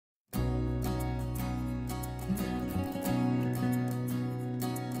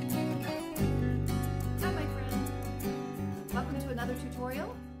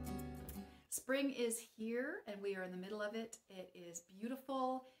tutorial. Spring is here and we are in the middle of it. It is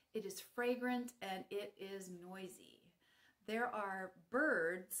beautiful, it is fragrant, and it is noisy. There are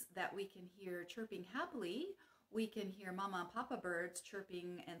birds that we can hear chirping happily. We can hear mama and papa birds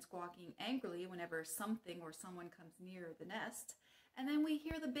chirping and squawking angrily whenever something or someone comes near the nest. And then we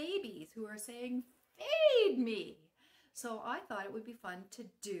hear the babies who are saying, "Feed me." So I thought it would be fun to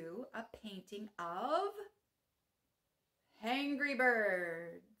do a painting of Hangry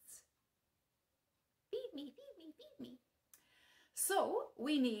Birds. Feed me, feed me, feed me. So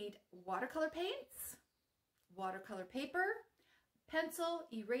we need watercolor paints, watercolor paper, pencil,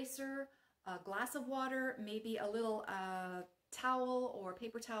 eraser, a glass of water, maybe a little towel or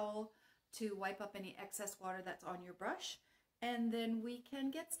paper towel to wipe up any excess water that's on your brush. And then we can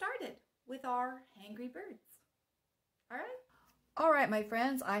get started with our Hangry Birds. All right? All right, my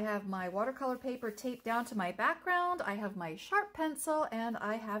friends, I have my watercolor paper taped down to my background. I have my sharp pencil and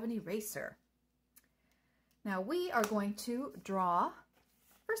I have an eraser. Now we are going to draw,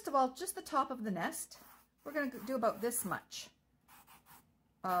 first of all, just the top of the nest. We're going to do about this much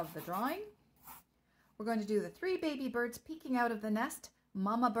of the drawing. We're going to do the 3 baby birds peeking out of the nest,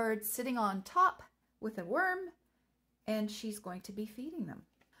 mama bird sitting on top with a worm, and she's going to be feeding them.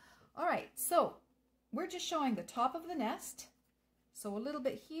 All right, so we're just showing the top of the nest. So a little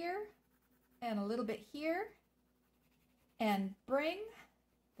bit here and a little bit here, and bring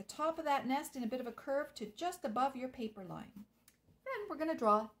the top of that nest in a bit of a curve to just above your paper line. Then we're going to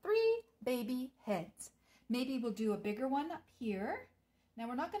draw 3 baby heads. Maybe we'll do a bigger one up here. Now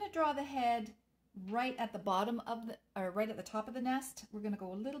we're not going to draw the head right at the bottom of the, or right at the top of the nest. We're going to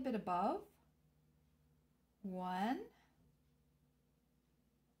go a little bit above. 1,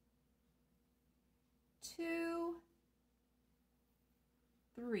 2,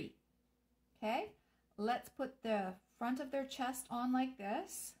 3. Okay, let's put the front of their chest on like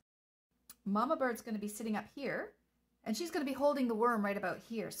this. Mama bird's going to be sitting up here, and she's going to be holding the worm right about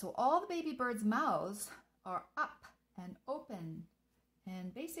here. So all the baby birds' mouths are up and open.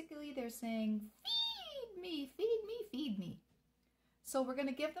 And basically they're saying, "Feed me, feed me, feed me." So we're going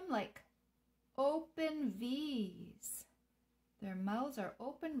to give them like open V's. Their mouths are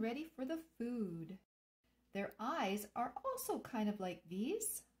open, ready for the food. Their eyes are also kind of like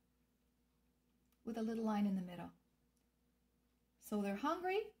V's with a little line in the middle. So they're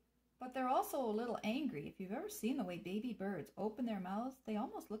hungry, but they're also a little angry. If you've ever seen the way baby birds open their mouths, they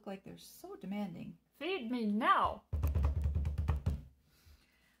almost look like they're so demanding. "Feed me now."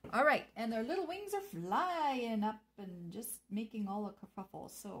 All right, and their little wings are flying up and just making all the kerfuffle.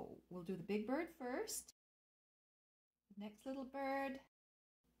 So we'll do the big bird first. Next little bird,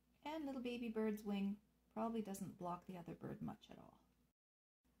 and little baby bird's wing probably doesn't block the other bird much at all.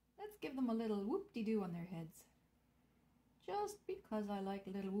 Let's give them a little whoop-de-doo on their heads. Just because I like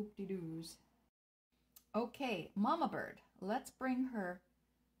little whoop-de-doos. Okay, mama bird. Let's bring her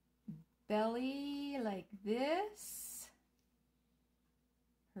belly like this.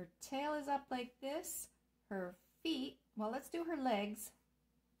 Her tail is up like this. Her feet, well, let's do her legs.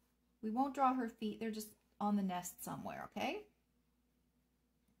 We won't draw her feet. They're just on the nest somewhere, okay?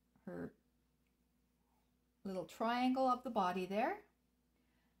 Her little triangle of the body there.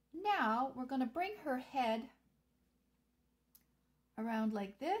 Now we're going to bring her head around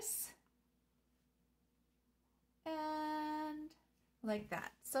like this and like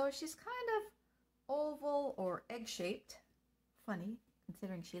that. So she's kind of oval or egg-shaped. Funny,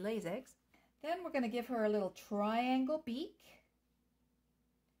 considering she lays eggs. Then we're going to give her a little triangle beak.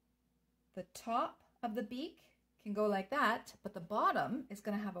 The top of the beak can go like that, but the bottom is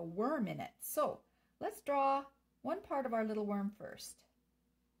going to have a worm in it. So let's draw one part of our little worm first.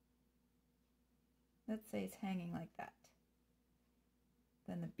 Let's say it's hanging like that.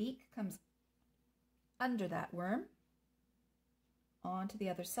 Then the beak comes under that worm, onto the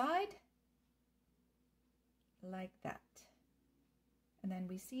other side, like that. And then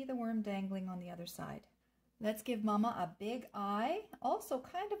we see the worm dangling on the other side. Let's give mama a big eye, also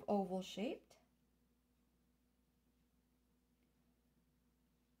kind of oval shaped.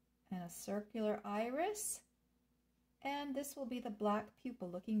 And a circular iris. And this will be the black pupil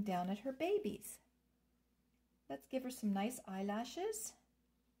looking down at her babies. Let's give her some nice eyelashes.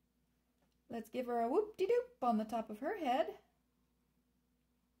 Let's give her a whoop-de-doop on the top of her head.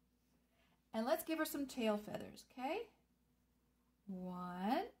 And let's give her some tail feathers, okay?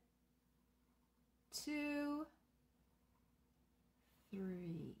 1, 2,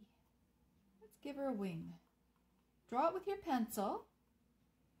 3. Let's give her a wing. Draw it with your pencil,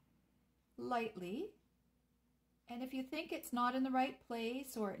 lightly. And if you think it's not in the right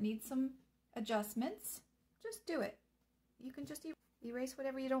place or it needs some adjustments, just do it. You can just Erase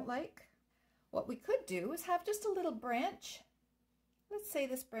whatever you don't like. What we could do is have just a little branch. Let's say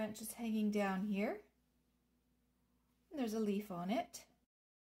this branch is hanging down here. And there's a leaf on it.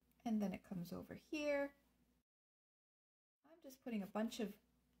 And then it comes over here. I'm just putting a bunch of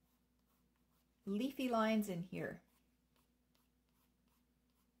leafy lines in here.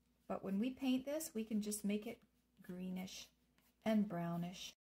 But when we paint this, we can just make it greenish and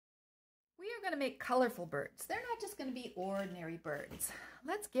brownish. We are going to make colorful birds. They're not just going to be ordinary birds.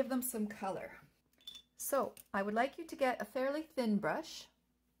 Let's give them some color. So I would like you to get a fairly thin brush,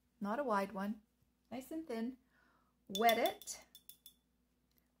 not a wide one, nice and thin. Wet it.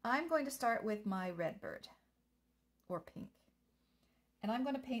 I'm going to start with my red bird, or pink, and I'm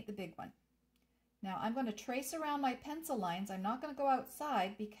going to paint the big one. Now I'm going to trace around my pencil lines. I'm not going to go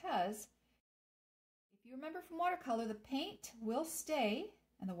outside because if you remember from watercolor, the paint will stay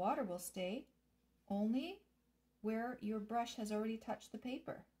and the water will stay only where your brush has already touched the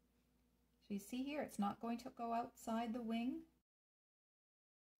paper. So you see here, it's not going to go outside the wing.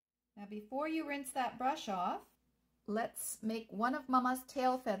 Now before you rinse that brush off, let's make one of Mama's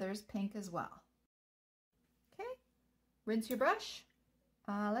tail feathers pink as well. Okay, rinse your brush.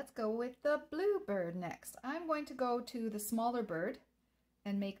 Let's go with the blue bird next. I'm going to go to the smaller bird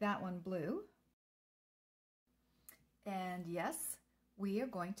and make that one blue. And yes, we are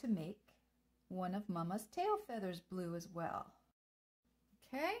going to make one of Mama's tail feathers blue as well.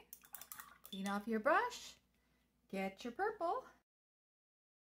 Okay, clean off your brush, get your purple,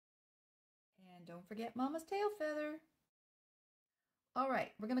 and don't forget Mama's tail feather. All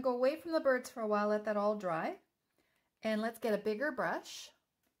right, we're going to go away from the birds for a while, let that all dry. And let's get a bigger brush,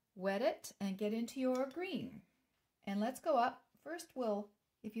 wet it, and get into your green. And let's go up. First,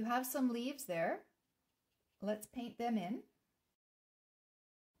 if you have some leaves there, let's paint them in.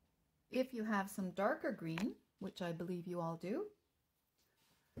 If you have some darker green, which I believe you all do,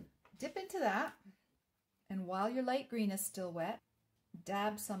 dip into that. And while your light green is still wet,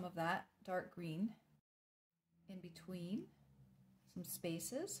 dab some of that dark green in between some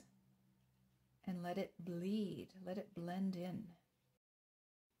spaces and let it bleed, let it blend in.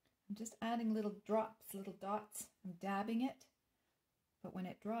 I'm just adding little drops, little dots. I'm dabbing it, but when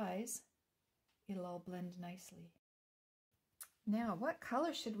it dries, it'll all blend nicely. Now, what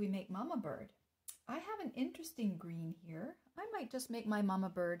color should we make Mama Bird? I have an interesting green here. I might just make my Mama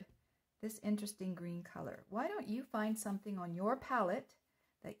Bird this interesting green color. Why don't you find something on your palette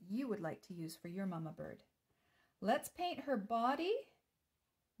that you would like to use for your Mama Bird? Let's paint her body,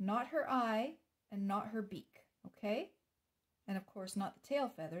 not her eye, and not her beak, okay? And of course, not the tail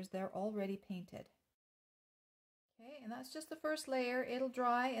feathers. They're already painted. Okay, and that's just the first layer. It'll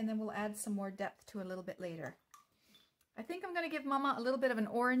dry, and then we'll add some more depth to it a little bit later. I think I'm going to give Mama a little bit of an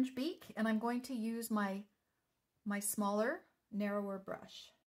orange beak, and I'm going to use my smaller, narrower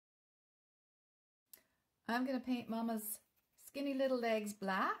brush. I'm going to paint Mama's skinny little legs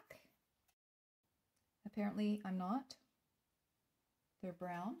black. Apparently, I'm not. They're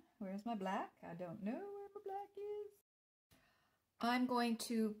brown. Where's my black? I don't know where my black is. I'm going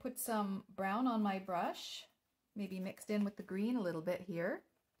to put some brown on my brush, maybe mixed in with the green a little bit here.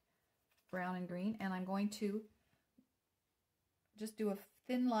 Brown and green. And I'm going to just do a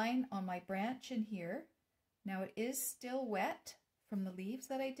thin line on my branch in here. Now it is still wet from the leaves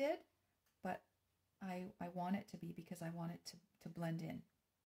that I did, but I want it to be because I want it to blend in.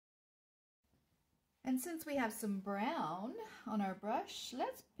 And since we have some brown on our brush,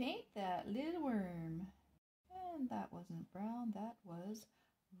 let's paint that little worm. And that wasn't brown, that was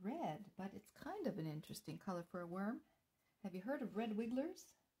red, but it's kind of an interesting color for a worm. Have you heard of red wigglers?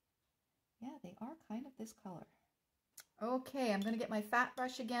 Yeah, they are kind of this color. Okay, I'm going to get my fat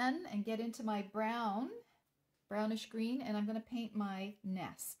brush again and get into my brownish green, and I'm going to paint my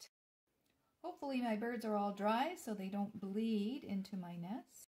nest. Hopefully my birds are all dry so they don't bleed into my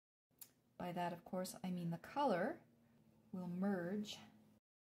nest. By that, of course, I mean the color will merge.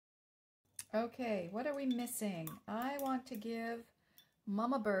 Okay, what are we missing? I want to give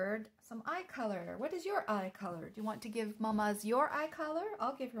Mama Bird some eye color. What is your eye color? Do you want to give Mama's your eye color?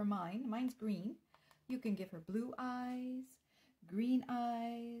 I'll give her mine. Mine's green. You can give her blue eyes, green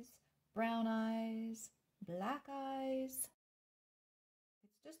eyes, brown eyes, black eyes.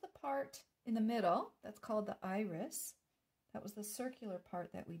 It's just the part in the middle that's called the iris. That was the circular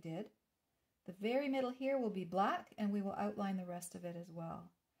part that we did. The very middle here will be black, and we will outline the rest of it as well.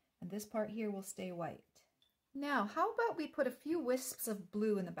 And this part here will stay white. Now, how about we put a few wisps of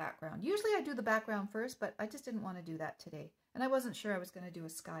blue in the background? Usually I do the background first, but I just didn't want to do that today. And I wasn't sure I was going to do a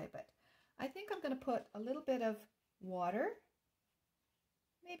sky, but I think I'm going to put a little bit of water,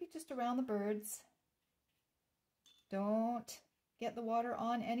 maybe just around the birds. Don't get the water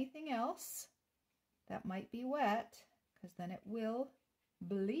on anything else that might be wet, because then it will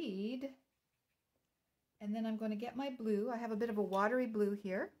bleed. And then I'm going to get my blue. I have a bit of a watery blue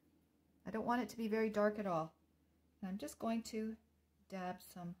here. I don't want it to be very dark at all. And I'm just going to dab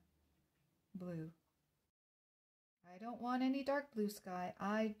some blue. I don't want any dark blue sky.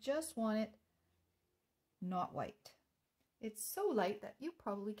 I just want it not white. It's so light that you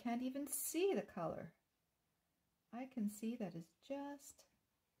probably can't even see the color. I can see that is just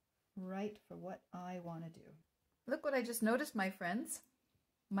right for what I want to do. Look what I just noticed, my friends.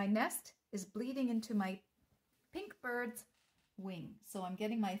 My nest is bleeding into my pink bird's wing. So I'm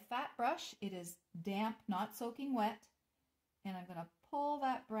getting my fat brush. It is damp, not soaking wet. And I'm going to pull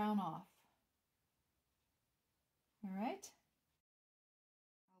that brown off. All right.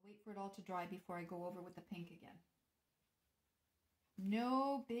 I'll wait for it all to dry before I go over with the pink again.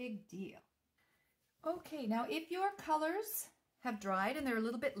 No big deal. Okay, now if your colors have dried and they're a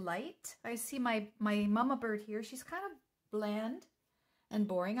little bit light, I see my mama bird here, she's kind of bland and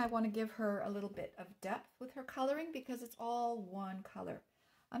boring. I want to give her a little bit of depth with her coloring because it's all one color.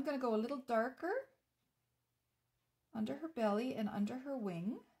 I'm going to go a little darker under her belly and under her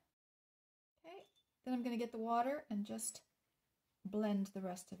wing. Okay, then I'm going to get the water and just blend the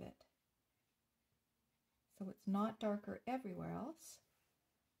rest of it. So it's not darker everywhere else,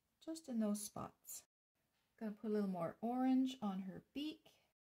 just in those spots. I'm going to put a little more orange on her beak.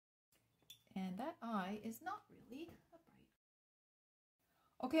 And that eye is not really a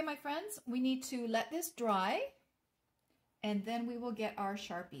bright. Okay, my friends, we need to let this dry and then we will get our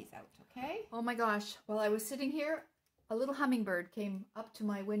Sharpies out, okay? Oh my gosh, while I was sitting here, a little hummingbird came up to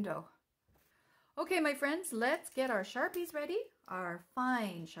my window. Okay, my friends, let's get our Sharpies ready, our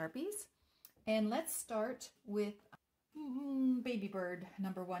fine Sharpies. And let's start with baby bird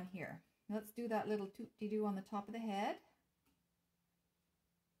number 1 here. Let's do that little toot-de-doo on the top of the head.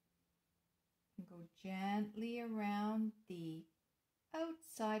 And go gently around the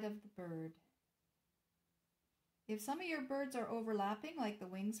outside of the bird. If some of your birds are overlapping, like the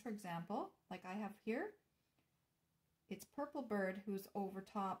wings, for example, like I have here, it's purple bird who's over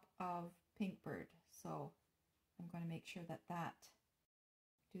top of pink bird. So I'm going to make sure that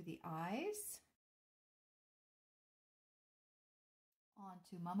do the eyes. On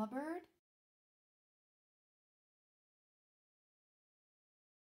to mama bird.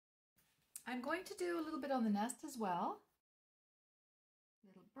 I'm going to do a little bit on the nest as well.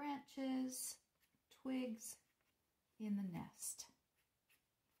 Little branches, twigs in the nest.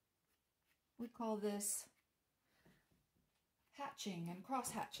 We call this hatching and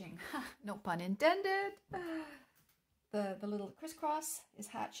cross hatching. No pun intended. The little crisscross is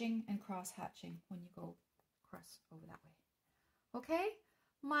hatching and cross hatching when you go cross over that way. Okay,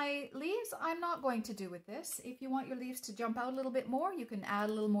 my leaves I'm not going to do with this. If you want your leaves to jump out a little bit more, you can add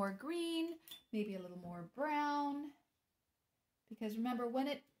a little more green, maybe a little more brown. Because remember, when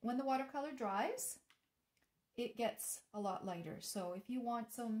the watercolor dries, it gets a lot lighter. So if you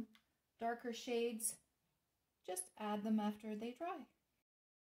want some darker shades, just add them after they dry.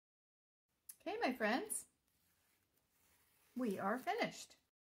 Okay, my friends, we are finished.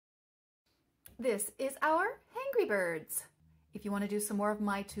 This is our Hangry Birds. If you want to do some more of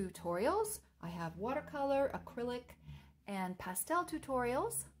my tutorials, I have watercolor, acrylic, and pastel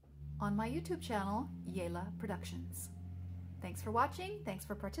tutorials on my YouTube channel, Yela Productions. Thanks for watching. Thanks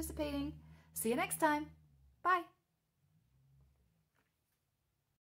for participating. See you next time. Bye.